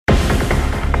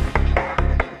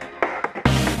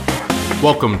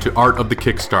Welcome to Art of the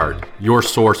Kickstart, your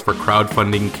source for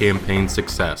crowdfunding campaign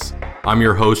success. I'm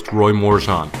your host, Roy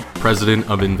Morjan, president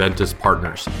of Inventus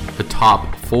Partners, the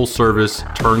top full-service,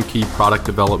 turnkey product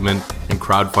development and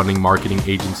crowdfunding marketing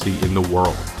agency in the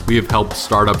world. We have helped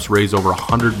startups raise over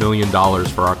 $100 million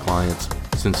for our clients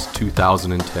since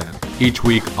 2010. Each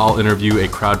week, I'll interview a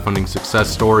crowdfunding success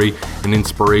story, an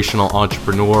inspirational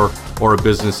entrepreneur, or a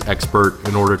business expert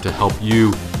in order to help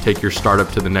you take your startup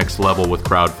to the next level with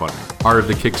crowdfunding. Art of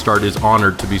the Kickstart is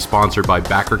honored to be sponsored by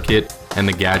BackerKit and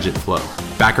the Gadget Flow.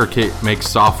 BackerKit makes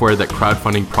software that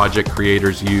crowdfunding project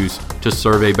creators use to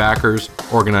survey backers,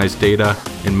 organize data,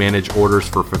 and manage orders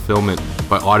for fulfillment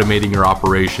by automating your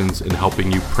operations and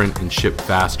helping you print and ship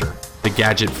faster. The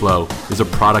Gadget Flow is a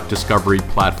product discovery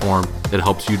platform that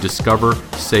helps you discover,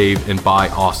 save, and buy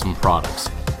awesome products.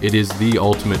 It is the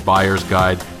ultimate buyer's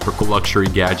guide for luxury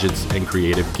gadgets and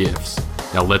creative gifts.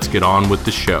 Now let's get on with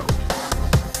the show.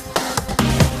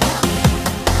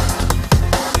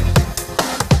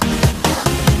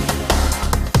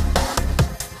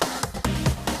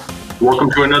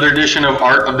 Welcome to another edition of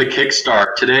Art of the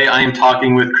Kickstart. Today I am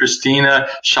talking with Kristina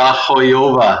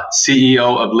Shahoyova,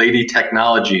 CEO of Lady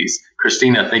Technologies.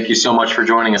 Kristina, thank you so much for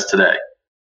joining us today.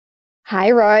 Hi,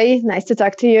 Roy. Nice to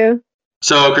talk to you.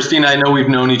 So, Kristina, I know we've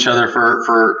known each other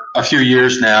for a few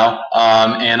years now,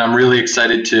 and I'm really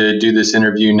excited to do this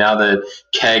interview now that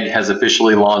Keg has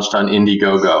officially launched on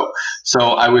Indiegogo. So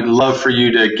I would love for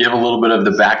you to give a little bit of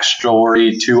the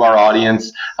backstory to our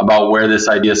audience about where this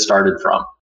idea started from.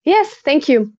 Yes, thank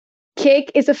you.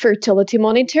 Keg is a fertility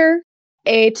monitor.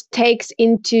 It takes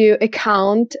into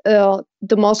account the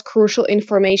most crucial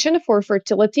information for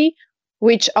fertility,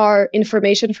 which are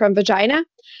information from vagina.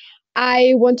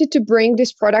 I wanted to bring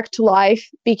this product to life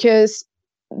because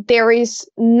there is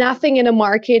nothing in the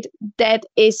market that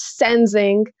is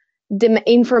sensing the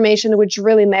information which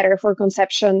really matter for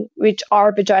conception, which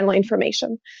are vaginal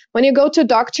information. When you go to a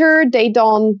doctor, they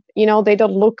don't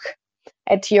look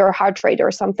at your heart rate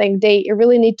or something. They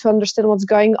really need to understand what's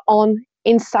going on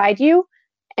inside you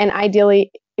and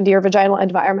ideally in your vaginal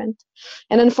environment.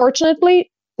 And unfortunately,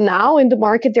 now in the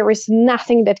market, there is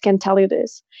nothing that can tell you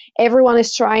this. Everyone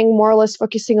is trying more or less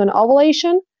focusing on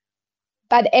ovulation,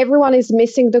 but everyone is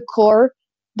missing the core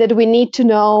that we need to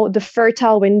know the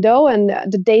fertile window and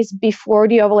the days before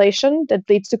the ovulation that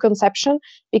leads to conception,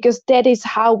 because that is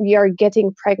how we are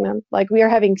getting pregnant. Like we are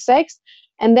having sex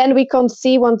and then we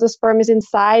conceive once the sperm is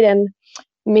inside and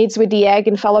meets with the egg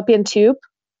in fallopian tube.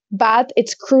 But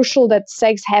it's crucial that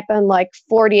sex happen like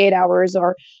 48 hours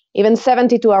or even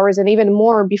 72 hours and even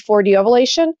more before the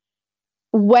ovulation,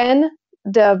 when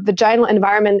the vaginal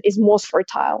environment is most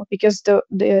fertile, because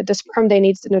the sperm, they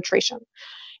needs the nutrition.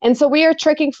 And so we are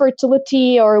tracking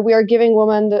fertility, or we are giving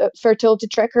women the fertility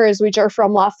trackers, which are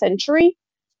from last century.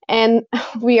 And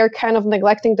we are kind of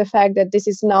neglecting the fact that this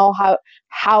is now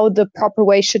how the proper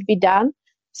way should be done.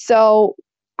 So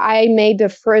I made the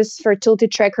first fertility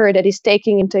tracker that is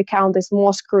taking into account this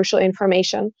most crucial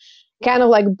information, kind of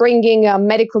like bringing a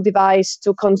medical device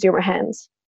to consumer hands.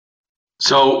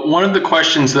 So one of the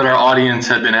questions that our audience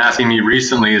had been asking me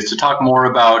recently is to talk more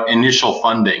about initial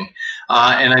funding.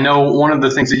 And I know one of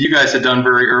the things that you guys had done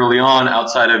very early on,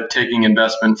 outside of taking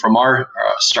investment from our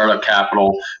startup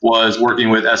capital, was working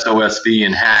with SOSV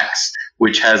and Hacks,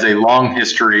 which has a long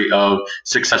history of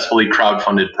successfully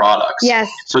crowdfunded products.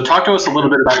 Yes. So talk to us a little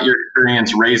bit about your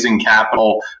experience raising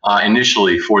capital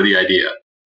initially for the idea.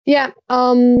 Yeah.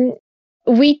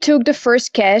 We took the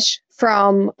first cash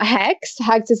from Hacks.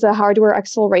 Hacks is a hardware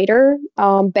accelerator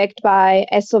backed by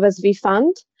SOSV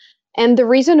Fund. And the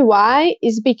reason why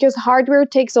is because hardware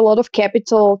takes a lot of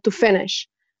capital to finish.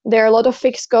 There are a lot of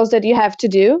fixed costs that you have to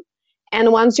do.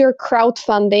 And once you're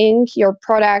crowdfunding your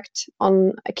product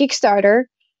on a Kickstarter,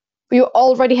 you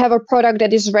already have a product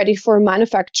that is ready for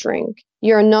manufacturing.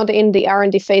 You're not in the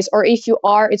R&D phase, or if you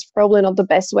are, it's probably not the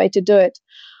best way to do it.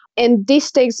 And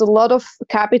this takes a lot of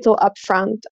capital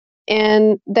upfront.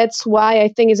 And that's why I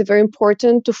think it's very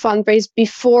important to fundraise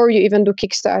before you even do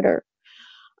Kickstarter.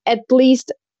 At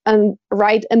least a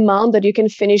right amount that you can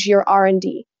finish your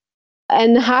R&D.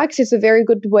 And Hacks is a very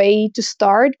good way to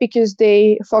start because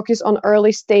they focus on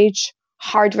early stage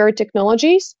hardware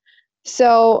technologies.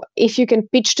 So if you can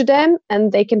pitch to them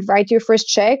and they can write your first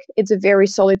check, it's a very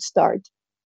solid start.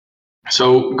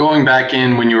 So going back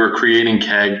in when you were creating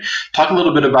Keg, talk a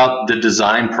little bit about the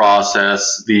design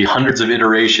process, the hundreds of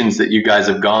iterations that you guys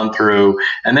have gone through,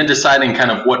 and then deciding kind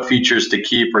of what features to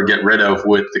keep or get rid of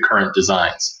with the current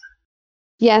designs.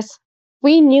 Yes,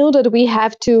 we knew that we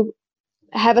have to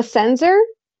have a sensor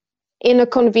in a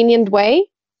convenient way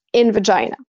in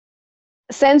vagina.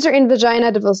 Sensor in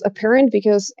vagina, that was apparent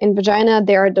because in vagina,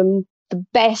 they are the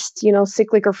best,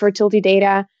 cyclical fertility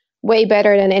data, way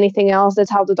better than anything else.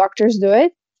 That's how the doctors do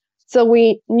it. So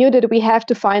we knew that we have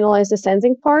to finalize the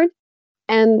sensing part.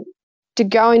 And to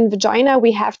go in vagina,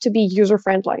 we have to be user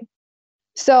friendly.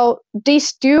 So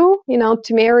these two,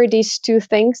 to marry these two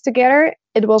things together,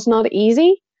 it was not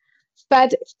easy,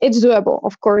 but it's doable,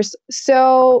 of course.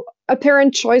 So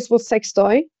apparent choice was sex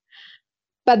toy.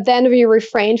 But then we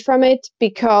refrained from it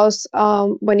because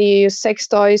when you use sex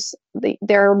toys,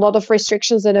 there are a lot of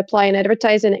restrictions that apply in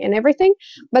advertising and everything.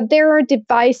 But there are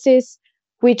devices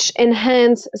which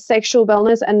enhance sexual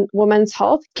wellness and women's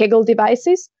health, Kegel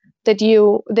devices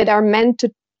that are meant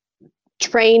to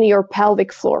train your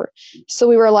pelvic floor. So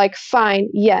we were like, fine,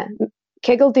 yeah,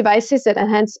 Kegel devices that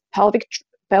enhance pelvic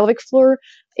floor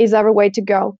is our way to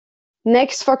go.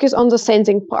 Next, focus on the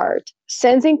sensing part.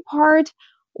 Sensing part,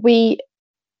 we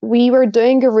were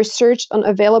doing a research on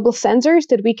available sensors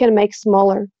that we can make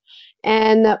smaller.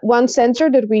 And one sensor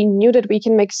that we knew that we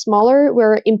can make smaller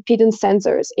were impedance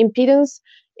sensors. Impedance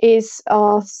is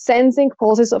sensing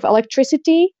pulses of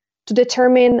electricity to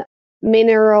determine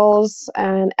minerals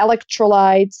and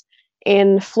electrolytes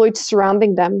in fluids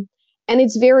surrounding them. And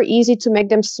it's very easy to make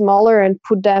them smaller and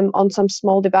put them on some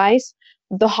small device.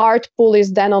 The hard pull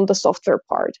is then on the software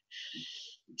part.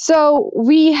 So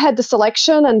we had the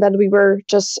selection, and then we were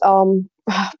just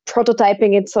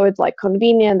prototyping it so it's like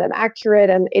convenient and accurate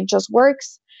and it just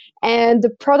works. And the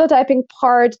prototyping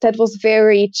part, that was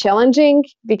very challenging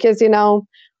because,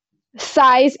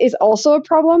 size is also a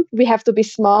problem. We have to be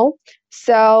small.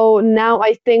 So now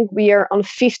I think we are on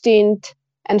 15th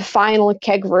and final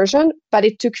keg version, but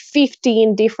it took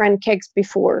 15 different kegs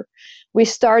before. We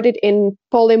started in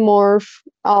polymorph,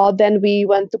 then we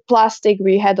went to plastic.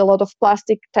 We had a lot of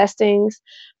plastic testings.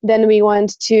 Then we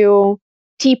went to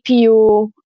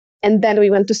TPU, and then we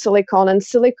went to silicone. And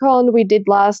silicone, we did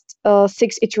last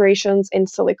 6 iterations in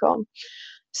silicone.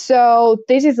 So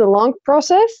this is a long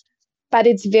process, but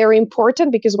it's very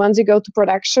important because once you go to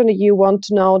production, you want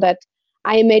to know that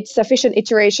I made sufficient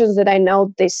iterations that I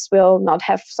know this will not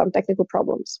have some technical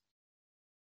problems.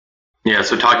 Yeah,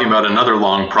 so talking about another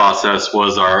long process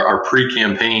was our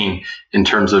pre-campaign in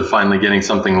terms of finally getting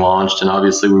something launched. And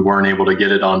obviously we weren't able to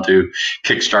get it onto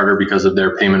Kickstarter because of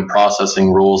their payment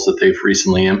processing rules that they've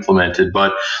recently implemented.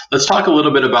 But let's talk a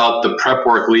little bit about the prep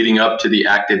work leading up to the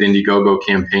active Indiegogo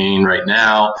campaign right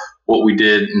now, what we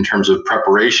did in terms of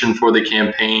preparation for the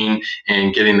campaign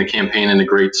and getting the campaign in a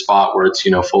great spot where it's,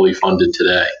 fully funded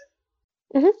today.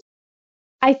 Mm-hmm.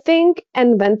 I think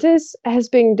Inventis has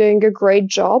been doing a great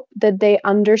job that they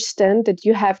understand that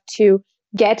you have to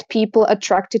get people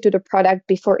attracted to the product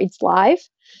before it's live.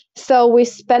 So we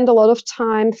spend a lot of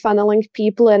time funneling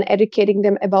people and educating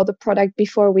them about the product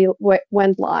before we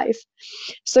went live.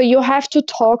 So you have to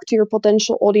talk to your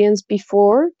potential audience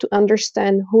before to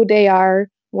understand who they are,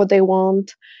 what they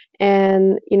want,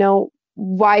 and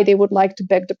why they would like to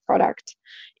back the product.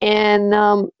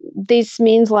 And this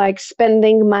means like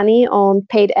spending money on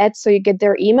paid ads so you get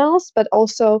their emails, but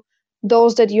also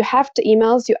those that you have the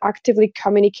emails, you actively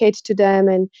communicate to them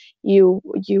and you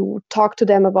talk to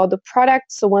them about the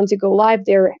product. So once you go live,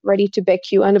 they're ready to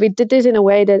back you. And we did this in a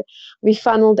way that we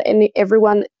funneled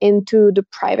everyone into the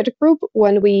private group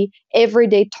when we every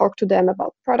day talk to them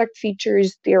about product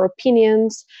features, their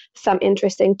opinions, some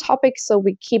interesting topics. So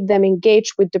we keep them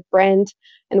engaged with the brand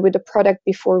and with the product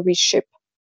before we ship.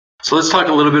 So let's talk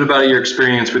a little bit about your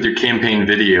experience with your campaign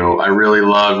video. I really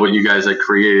love what you guys had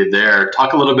created there.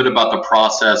 Talk a little bit about the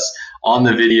process on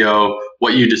the video,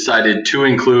 what you decided to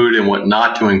include and what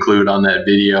not to include on that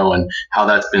video, and how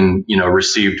that's been,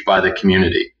 received by the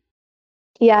community.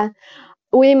 Yeah,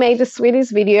 we made the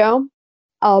sweetest video.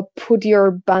 Put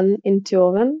your bun into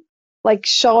oven, like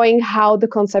showing how the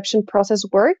conception process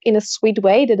works in a sweet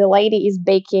way that the lady is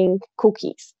baking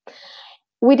cookies.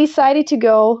 We decided to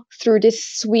go through this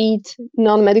sweet,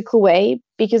 non-medical way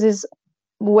because it's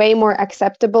way more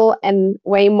acceptable and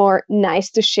way more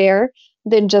nice to share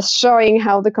than just showing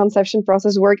how the conception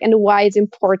process works and why it's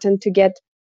important to get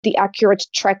the accurate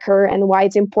tracker and why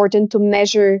it's important to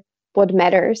measure what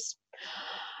matters.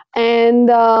 And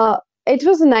it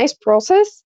was a nice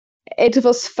process. It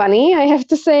was funny, I have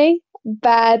to say.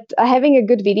 But having a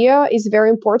good video is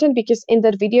very important because in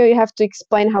that video you have to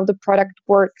explain how the product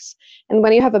works. And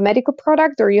when you have a medical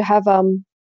product or you have a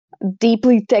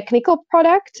deeply technical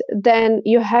product, then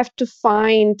you have to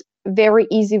find a very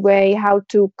easy way how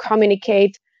to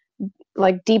communicate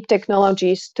like deep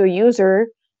technologies to a user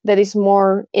that is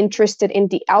more interested in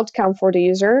the outcome for the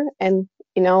user and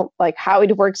like how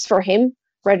it works for him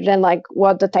rather than like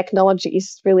what the technology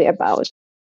is really about.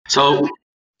 So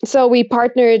So we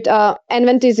partnered,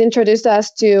 Inventis introduced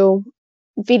us to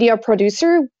video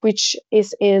producer, which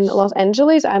is in Los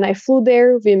Angeles, and I flew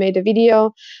there. We made a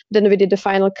video, then we did the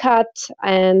final cut,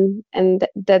 and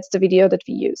that's the video that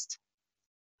we used.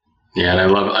 Yeah, and I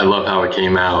love how it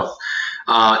came out.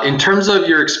 In terms of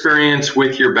your experience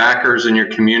with your backers and your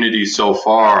community so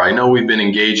far, I know we've been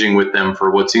engaging with them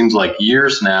for what seems like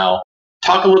years now.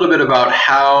 Talk a little bit about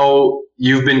how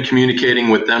you've been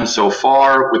communicating with them so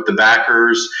far, with the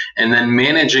backers, and then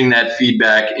managing that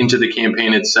feedback into the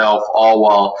campaign itself, all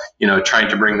while, trying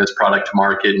to bring this product to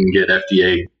market and get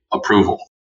FDA approval.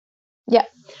 Yeah.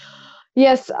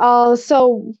 Yes.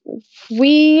 So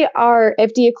we are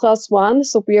FDA class 1,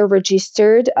 so we are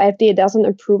registered. FDA doesn't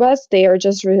approve us; they are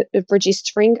just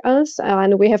registering us,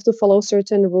 and we have to follow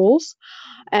certain rules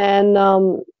and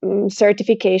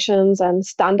certifications and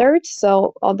standards.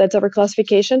 So that's our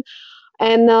classification.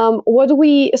 And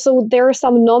so there are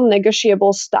some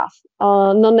non-negotiable stuff,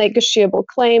 non-negotiable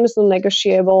claims,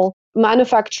 non-negotiable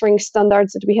manufacturing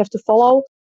standards that we have to follow.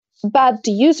 But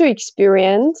the user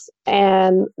experience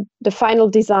and the final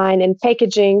design and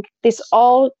packaging, this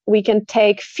all we can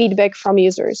take feedback from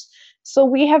users. So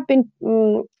we have been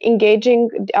engaging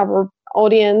our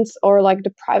audience or like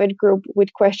the private group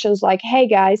with questions like, hey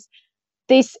guys,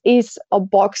 this is a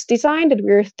box design that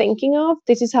we're thinking of.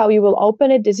 This is how you will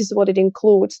open it. This is what it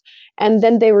includes. And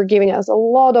then they were giving us a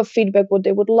lot of feedback, what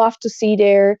they would love to see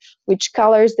there, which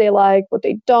colors they like, what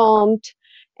they don't.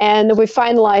 And we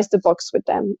finalized the box with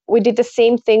them. We did the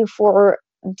same thing for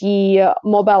the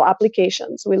mobile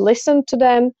applications. We listened to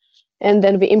them and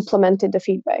then we implemented the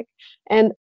feedback.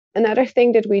 And another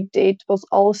thing that we did was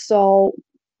also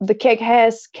the cake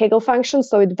has Kegel function,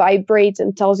 so it vibrates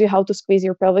and tells you how to squeeze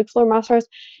your pelvic floor muscles.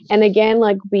 And again,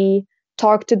 like we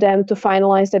talk to them to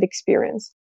finalize that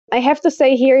experience. I have to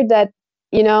say here that,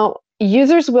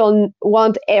 users will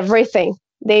want everything.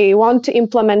 They want to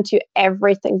implement you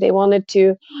everything. They want it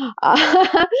to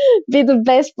be the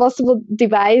best possible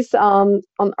device on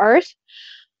earth.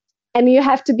 And you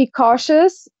have to be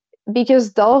cautious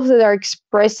because those that are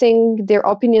expressing their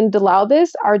opinion the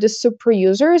loudest are the super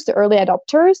users, the early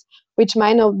adopters, which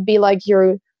might not be like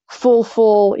your full,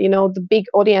 the big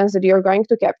audience that you're going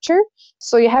to capture.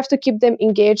 So you have to keep them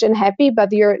engaged and happy,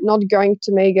 but you're not going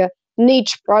to make a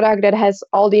niche product that has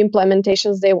all the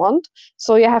implementations they want.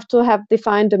 So you have to have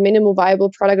defined the minimal viable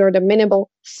product or the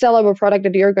minimal sellable product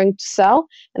that you're going to sell.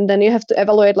 And then you have to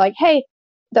evaluate like, hey,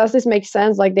 does this make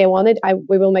sense? Like they want it,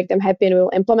 we will make them happy and we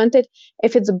will implement it.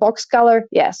 If it's a box color,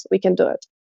 yes, we can do it.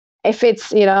 If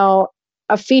it's,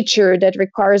 a feature that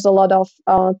requires a lot of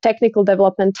technical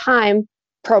development time,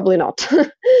 probably not.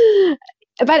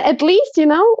 But at least,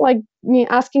 like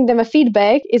asking them a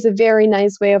feedback is a very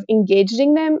nice way of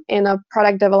engaging them in a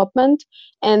product development,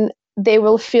 and they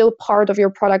will feel part of your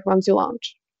product once you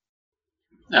launch.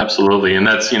 Absolutely. And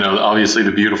that's, obviously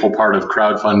the beautiful part of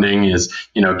crowdfunding is,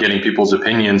 getting people's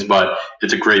opinions, but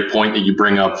it's a great point that you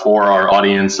bring up for our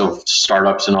audience of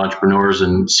startups and entrepreneurs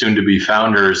and soon to be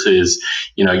founders is,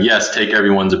 yes, take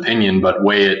everyone's opinion, but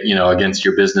weigh it, against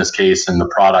your business case and the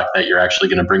product that you're actually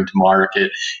going to bring to market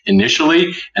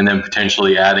initially, and then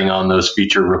potentially adding on those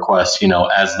feature requests,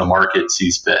 as the market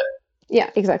sees fit. Yeah,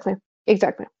 exactly.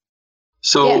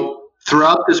 So, yeah.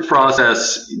 Throughout this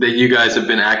process that you guys have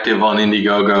been active on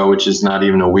Indiegogo, which is not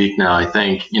even a week now, I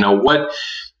think, what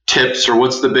tips or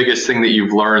what's the biggest thing that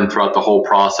you've learned throughout the whole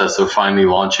process of finally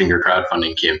launching your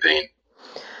crowdfunding campaign?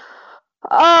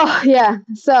 Oh, yeah.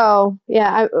 So,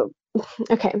 yeah.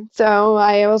 Okay. So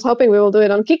I was hoping we will do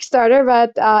it on Kickstarter,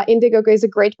 but Indiegogo is a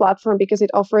great platform because it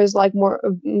offers like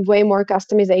way more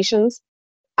customizations.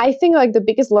 I think like the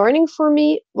biggest learning for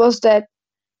me was that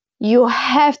you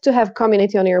have to have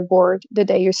community on your board the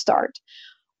day you start.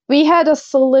 We had a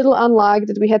little unluck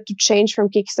that we had to change from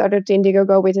Kickstarter to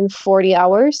Indiegogo within 40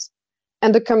 hours,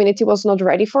 and the community was not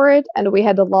ready for it. And we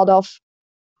had a lot of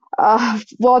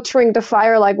watering the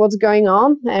fire, like what's going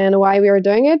on and why we are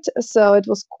doing it. So it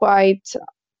was quite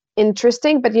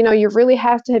interesting. But you really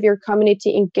have to have your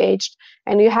community engaged,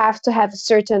 and you have to have a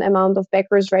certain amount of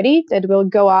backers ready that will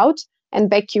go out and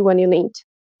back you when you need.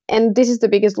 And this is the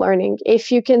biggest learning.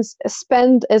 If you can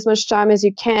spend as much time as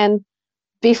you can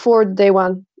before day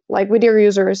one, like with your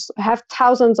users, have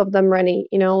thousands of them ready,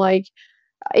 like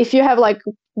if you have like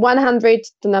 100,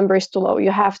 the number is too low.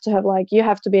 You have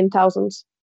to be in thousands.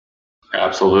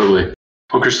 Absolutely.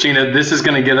 Well, Christina, this is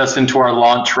going to get us into our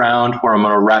launch round where I'm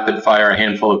going to rapid fire a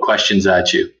handful of questions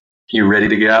at you. You ready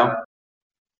to go?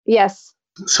 Yes.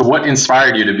 So what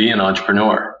inspired you to be an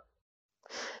entrepreneur?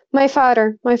 My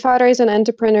father is an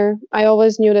entrepreneur. I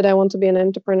always knew that I want to be an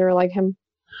entrepreneur like him.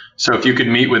 So if you could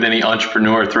meet with any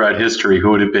entrepreneur throughout history,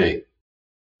 who would it be?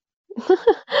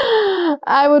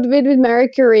 I would meet with Marie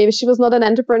Curie. She was not an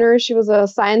entrepreneur, she was a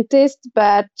scientist,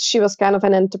 but she was kind of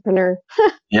an entrepreneur.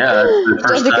 Yeah, that's the Just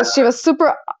first because time. she was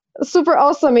super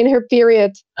awesome in her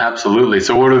period. Absolutely.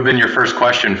 So what would have been your first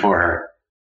question for her?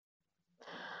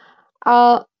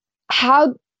 Uh,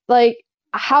 how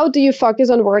how do you focus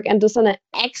on work and do an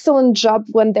excellent job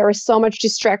when there are so much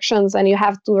distractions and you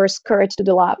have to escort to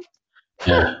the lab?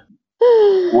 Yeah.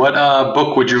 What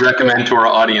book would you recommend to our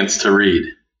audience to read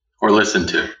or listen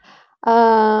to?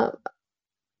 I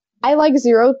like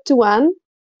 0 to 1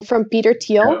 from Peter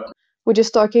Thiel, Yep. which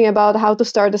is talking about how to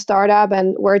start a startup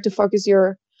and where to focus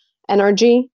your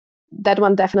energy. That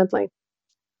one definitely.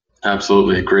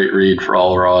 Absolutely. A great read for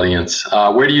all our audience.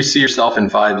 Where do you see yourself in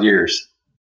 5 years?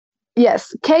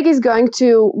 Yes, KEG is going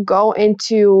to go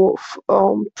into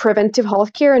preventive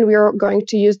healthcare, and we are going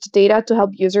to use the data to help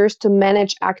users to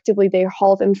manage actively their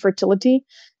health and fertility.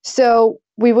 So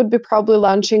we would be probably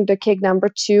launching the KEG number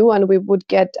 2, and we would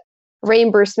get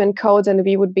reimbursement codes, and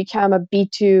we would become a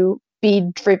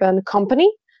B2B driven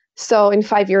company. So in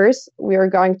 5 years, we are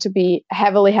going to be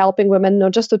heavily helping women,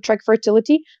 not just to track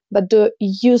fertility, but do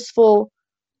useful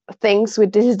things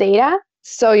with this data.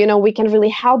 So, we can really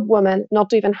help women not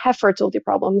to even have fertility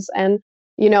problems and,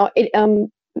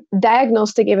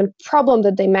 diagnostic even problem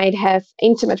that they might have,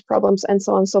 intimate problems, and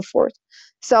so on and so forth.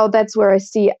 So that's where I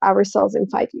see ourselves in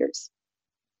 5 years.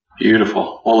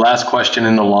 Beautiful. Well, last question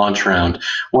in the launch round.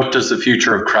 What does the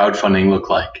future of crowdfunding look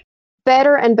like?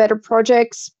 Better and better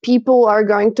projects. People are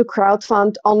going to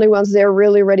crowdfund only once they're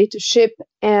really ready to ship,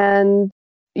 and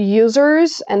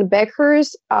users and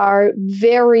backers are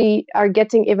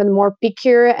getting even more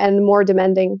pickier and more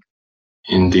demanding.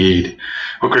 Indeed.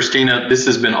 Well, Christina, this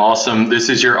has been awesome. This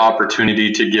is your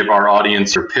opportunity to give our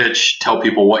audience your pitch, tell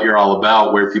people what you're all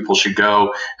about, where people should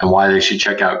go, and why they should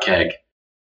check out KEG.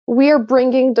 We are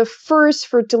bringing the first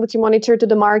fertility monitor to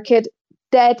the market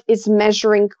that is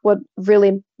measuring what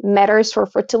really matters for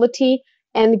fertility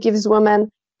and gives women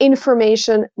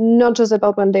information not just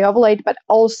about when they ovulate, but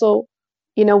also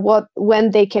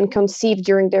when they can conceive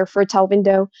during their fertile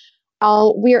window.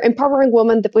 We are empowering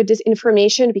women with this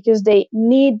information because they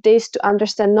need this to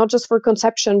understand not just for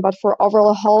conception, but for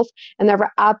overall health. And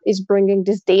our app is bringing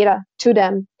this data to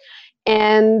them.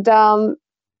 And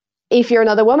if you're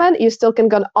not a woman, you still can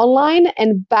go online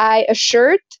and buy a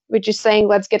shirt, which is saying,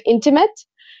 let's get intimate,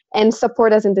 and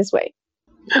support us in this way.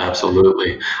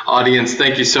 Absolutely. Audience,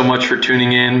 thank you so much for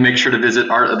tuning in. Make sure to visit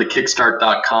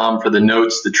artofthekickstart.com for the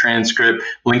notes, the transcript,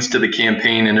 links to the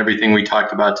campaign, and everything we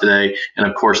talked about today. And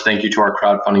of course, thank you to our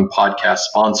crowdfunding podcast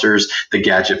sponsors, The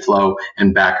Gadget Flow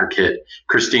and Backer Kit.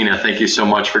 Christina, thank you so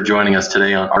much for joining us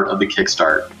today on Art of the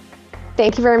Kickstart.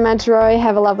 Thank you very much, Roy.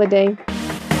 Have a lovely day.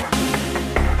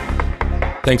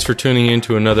 Thanks for tuning in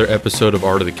to another episode of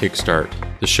Art of the Kickstart,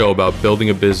 the show about building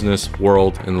a business,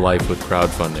 world, and life with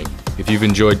crowdfunding. If you've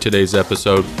enjoyed today's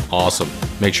episode, awesome.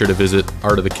 Make sure to visit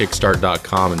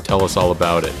artofthekickstart.com and tell us all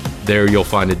about it. There you'll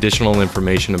find additional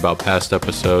information about past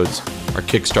episodes, our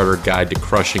Kickstarter guide to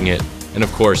crushing it, and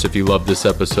of course, if you love this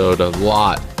episode a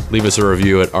lot, leave us a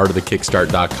review at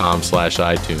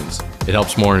artofthekickstart.com/iTunes. It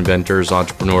helps more inventors,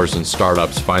 entrepreneurs, and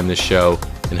startups find this show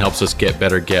and helps us get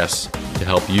better guests to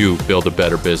help you build a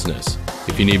better business.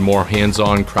 If you need more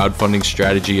hands-on crowdfunding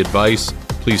strategy advice,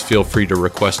 please feel free to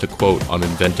request a quote on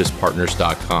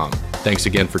inventuspartners.com. Thanks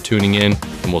again for tuning in,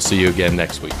 and we'll see you again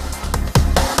next week.